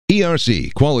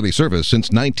ERC, quality service since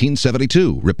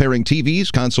 1972, repairing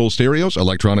TVs, console stereos,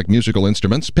 electronic musical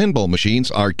instruments, pinball machines,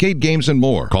 arcade games, and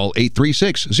more. Call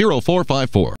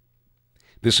 836-0454.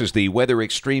 This is the Weather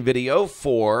Extreme video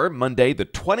for Monday, the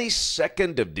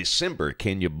 22nd of December.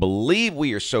 Can you believe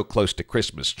we are so close to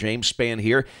Christmas? James Spann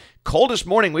here. Coldest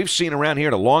morning we've seen around here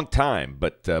in a long time,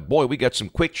 but boy, we got some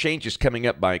quick changes coming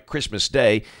up by Christmas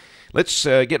Day. Let's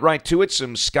get right to it.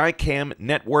 Some Skycam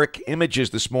network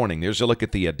images this morning. There's a look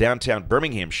at the downtown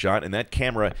Birmingham shot, and that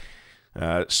camera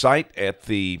site at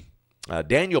the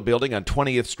Daniel Building on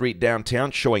 20th Street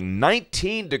downtown showing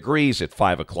 19 degrees at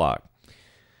 5 o'clock.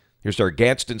 Here's our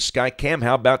Gadsden Skycam.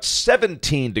 How about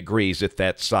 17 degrees at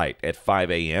that site at 5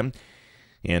 a.m.?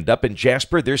 And up in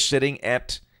Jasper, they're sitting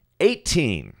at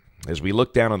 18 as we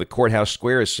look down on the courthouse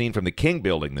square as seen from the King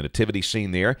Building, the nativity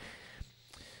scene there.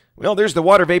 Well, there's the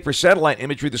water vapor satellite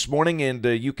imagery this morning, and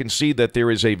you can see that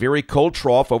there is a very cold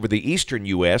trough over the eastern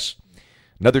U.S.,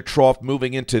 another trough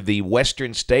moving into the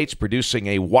western states, producing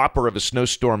a whopper of a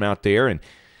snowstorm out there, and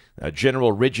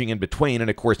general ridging in between. And,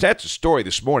 of course, that's the story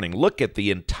this morning. Look at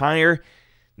the entire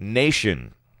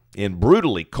nation in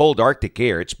brutally cold Arctic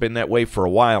air. It's been that way for a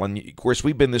while. And, of course,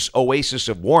 we've been this oasis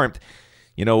of warmth,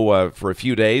 for a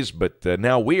few days. But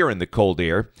now we are in the cold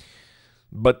air.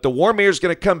 But the warm air is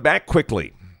going to come back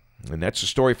quickly. And that's the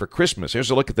story for Christmas.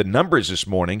 Here's a look at the numbers this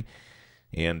morning.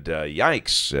 And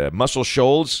yikes, Muscle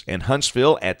Shoals and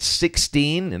Huntsville at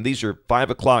 16. And these are 5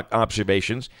 o'clock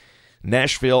observations.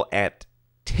 Nashville at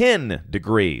 10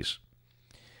 degrees.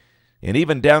 And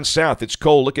even down south, it's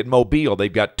cold. Look at Mobile.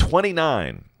 They've got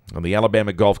 29 on the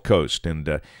Alabama Gulf Coast.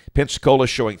 And Pensacola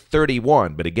showing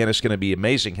 31. But again, it's going to be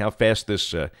amazing how fast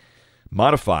this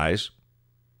modifies.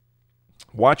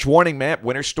 Watch warning map.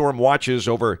 Winter storm watches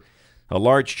over a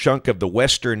large chunk of the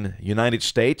western United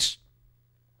States.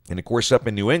 And, of course, up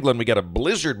in New England, we got a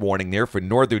blizzard warning there for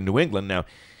northern New England. Now,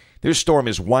 their storm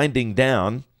is winding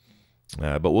down.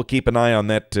 But we'll keep an eye on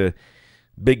that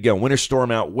big winter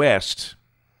storm out west.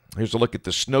 Here's a look at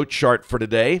the snow chart for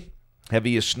today.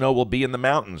 Heaviest snow will be in the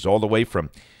mountains all the way from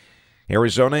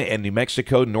Arizona and New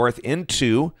Mexico north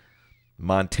into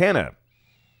Montana.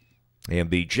 And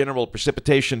the general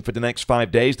precipitation for the next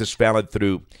 5 days, this valid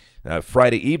through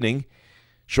Friday evening,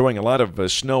 showing a lot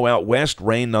of snow out west,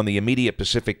 rain on the immediate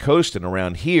Pacific coast, and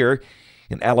around here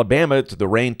in Alabama, the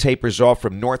rain tapers off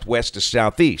from northwest to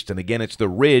southeast. And again, it's the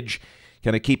ridge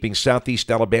kind of keeping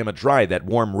southeast Alabama dry. That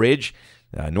warm ridge,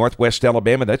 northwest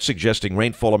Alabama, that's suggesting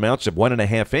rainfall amounts of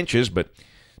 1.5 inches, but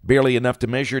barely enough to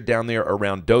measure down there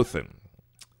around Dothan.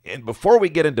 And before we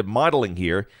get into modeling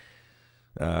here,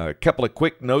 a couple of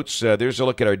quick notes. There's a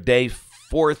look at our day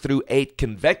 4 through 8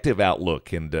 convective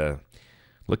outlook. And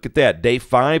look at that. Day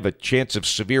 5, a chance of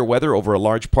severe weather over a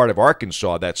large part of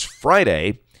Arkansas. That's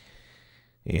Friday.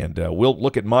 And we'll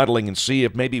look at modeling and see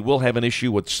if maybe we'll have an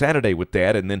issue with Saturday with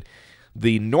that. And then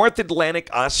the North Atlantic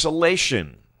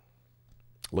Oscillation.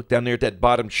 Look down there at that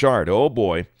bottom chart. Oh,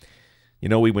 boy.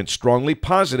 We went strongly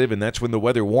positive, and that's when the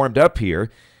weather warmed up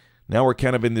here. Now we're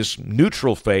kind of in this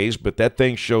neutral phase, but that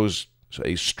thing shows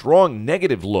a strong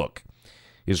negative look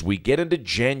as we get into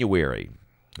January.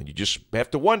 And you just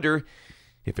have to wonder,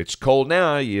 if it's cold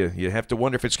now, you have to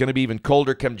wonder if it's going to be even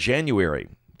colder come January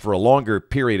for a longer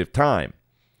period of time.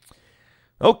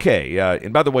 Okay,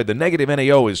 and by the way, the negative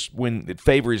NAO is when it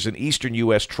favors an eastern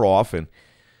U.S. trough and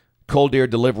cold air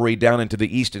delivery down into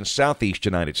the east and southeast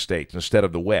United States instead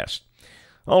of the west.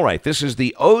 All right, this is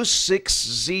the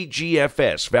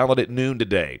 06ZGFS, valid at noon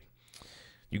today.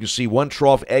 You can see one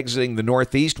trough exiting the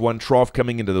northeast, one trough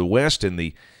coming into the west, and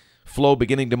the flow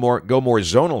beginning to go more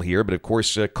zonal here. But, of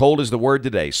course, cold is the word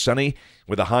today. Sunny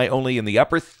with a high only in the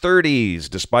upper 30s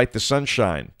despite the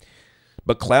sunshine.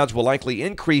 But clouds will likely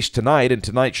increase tonight, and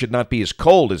tonight should not be as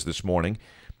cold as this morning.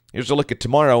 Here's a look at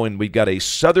tomorrow, and we've got a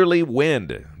southerly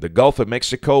wind. The Gulf of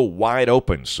Mexico wide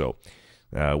open, so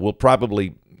we'll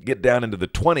probably get down into the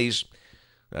 20s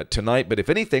tonight. But if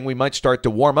anything, we might start to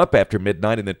warm up after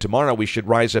midnight, and then tomorrow we should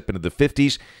rise up into the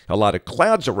 50s. A lot of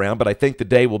clouds around, but I think the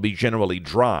day will be generally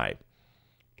dry.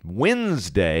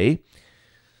 Wednesday,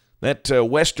 that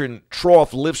western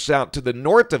trough lifts out to the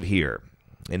north of here.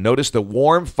 And notice the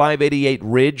warm 588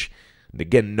 ridge, and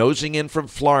again, nosing in from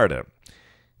Florida.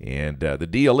 And the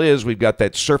deal is we've got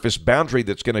that surface boundary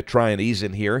that's going to try and ease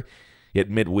in here at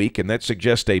midweek, and that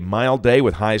suggests a mild day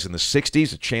with highs in the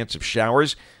 60s, a chance of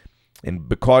showers. And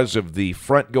because of the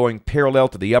front going parallel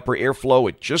to the upper airflow,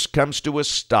 it just comes to a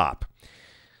stop.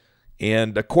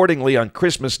 And accordingly, on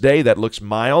Christmas Day, that looks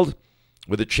mild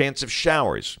with a chance of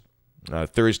showers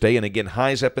Thursday, and again,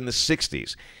 highs up in the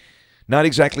 60s. Not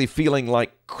exactly feeling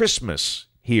like Christmas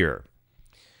here.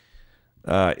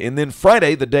 And then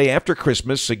Friday, the day after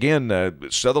Christmas, again,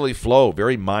 southerly flow,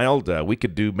 very mild. We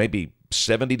could do maybe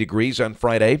 70 degrees on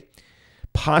Friday,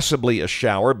 possibly a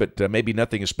shower, but maybe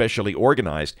nothing especially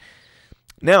organized.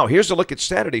 Now, here's a look at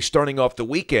Saturday starting off the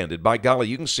weekend. And by golly,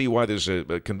 you can see why there's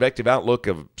a convective outlook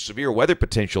of severe weather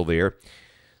potential there.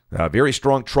 Very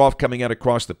strong trough coming out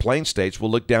across the plain states.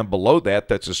 We'll look down below that.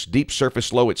 That's a deep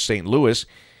surface low at St. Louis.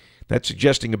 That's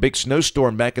suggesting a big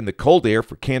snowstorm back in the cold air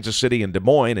for Kansas City and Des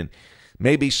Moines, and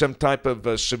maybe some type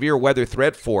of severe weather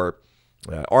threat for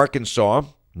Arkansas,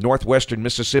 northwestern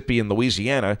Mississippi, and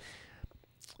Louisiana.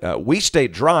 We stay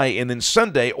dry, and then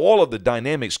Sunday, all of the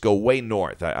dynamics go way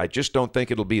north. I just don't think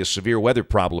it'll be a severe weather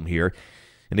problem here.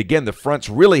 And again, the front's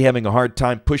really having a hard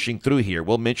time pushing through here.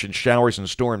 We'll mention showers and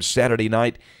storms Saturday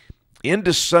night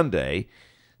into Sunday.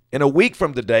 In a week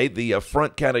from today, the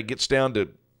front kind of gets down to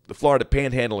the Florida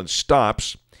Panhandle and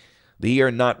stops. The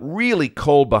air not really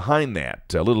cold behind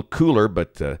that. A little cooler,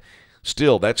 but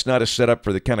still, that's not a setup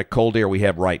for the kind of cold air we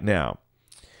have right now.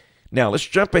 Now, let's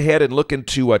jump ahead and look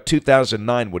into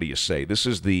 2009. What do you say? This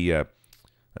is the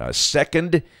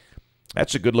second.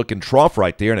 That's a good-looking trough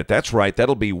right there, and if that's right,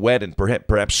 that'll be wet and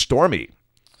perhaps stormy.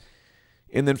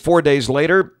 And then 4 days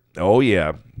later, oh,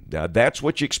 yeah, that's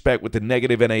what you expect with the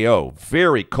negative NAO.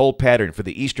 Very cold pattern for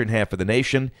the eastern half of the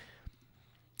nation.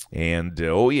 And,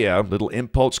 oh, yeah, little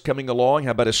impulse coming along.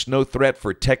 How about a snow threat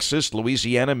for Texas,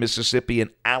 Louisiana, Mississippi,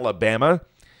 and Alabama?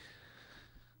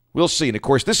 We'll see. And, of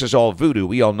course, this is all voodoo.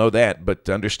 We all know that. But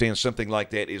to understand something like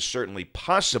that is certainly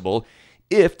possible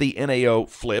if the NAO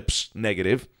flips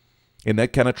negative and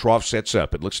that kind of trough sets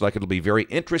up. It looks like it'll be very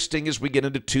interesting as we get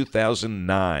into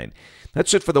 2009.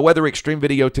 That's it for the Weather Xtreme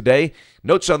video today.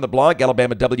 Notes on the blog,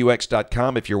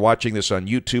 alabamawx.com, if you're watching this on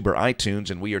YouTube or iTunes.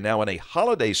 And we are now on a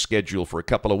holiday schedule for a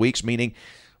couple of weeks, meaning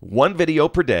one video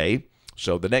per day.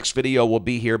 So the next video will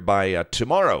be here by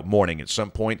tomorrow morning at some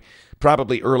point,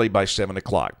 probably early by 7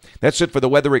 o'clock. That's it for the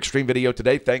Weather Xtreme video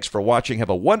today. Thanks for watching. Have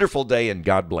a wonderful day, and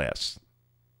God bless.